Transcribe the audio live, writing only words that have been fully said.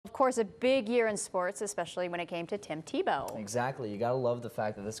course, a big year in sports, especially when it came to Tim Tebow. Exactly. You got to love the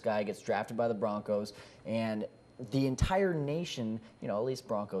fact that this guy gets drafted by the Broncos, and the entire nation, you know, at least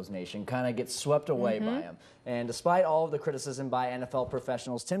Broncos Nation, kind of gets swept away by him. And despite all of the criticism by NFL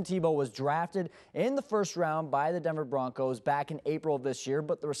professionals, Tim Tebow was drafted in the first round by the Denver Broncos back in April of this year,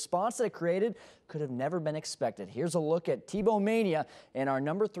 but the response that it created could have never been expected. Here's a look at Tebow-mania and our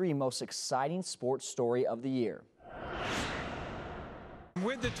 #3 most exciting sports story of the year.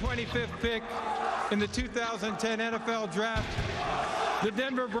 With the 25th pick in the 2010 NFL Draft, the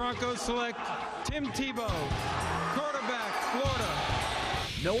Denver Broncos select Tim Tebow, quarterback, Florida.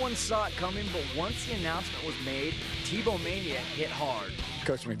 No one saw it coming, but once the announcement was made, Tebow-mania hit hard.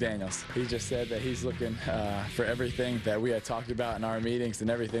 Coach McDaniels, he just said that he's looking for everything that we had talked about in our meetings and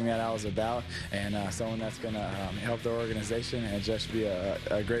everything that I was about, and someone that's going to help the organization and just be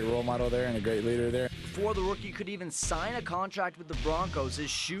a great role model there and a great leader there. Before the rookie could even sign a contract with the Broncos, his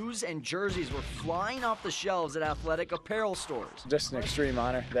shoes and jerseys were flying off the shelves at athletic apparel stores. Just an extreme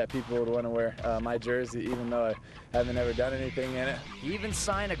honor that people would want to wear my jersey, even though I haven't ever done anything in it. He even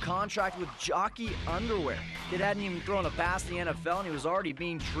signed a contract with Jockey Underwear. Kid hadn't even thrown a pass in the NFL, and he was already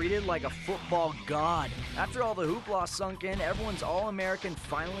being treated like a football god. After all the hoopla sunk in, everyone's All-American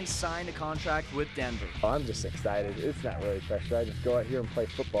finally signed a contract with Denver. I'm just excited. It's not really pressure. I just go out here and play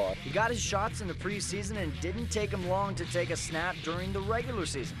football. He got his shots in the preseason, and it didn't take him long to take a snap during the regular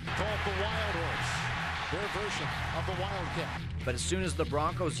season. Called the Wild Horse, their version of the Wildcat. But as soon as the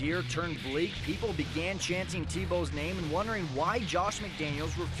Broncos' year turned bleak, people began chanting Tebow's name and wondering why Josh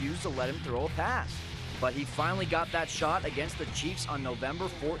McDaniels refused to let him throw a pass. But he finally got that shot against the Chiefs on November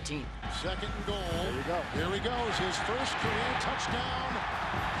 14th. Second and goal. There you go. Here he goes, his first career touchdown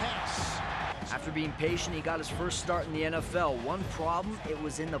pass. After being patient, he got his first start in the NFL. One problem, it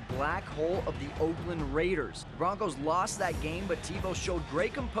was in the black hole of the Oakland Raiders. The Broncos lost that game, but Tebow showed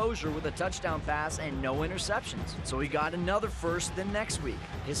great composure with a touchdown pass and no interceptions. So he got another first the next week.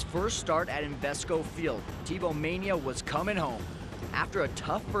 His first start at Invesco Field. Tebow-mania was coming home. After a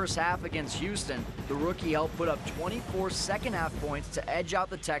tough first half against Houston, the rookie helped put up 24 second-half points to edge out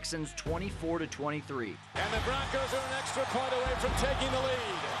the Texans 24-23. And the Broncos are an extra point away from taking the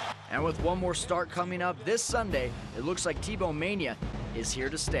lead. And with one more start coming up this Sunday, it looks like Tebow-mania is here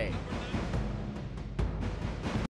to stay.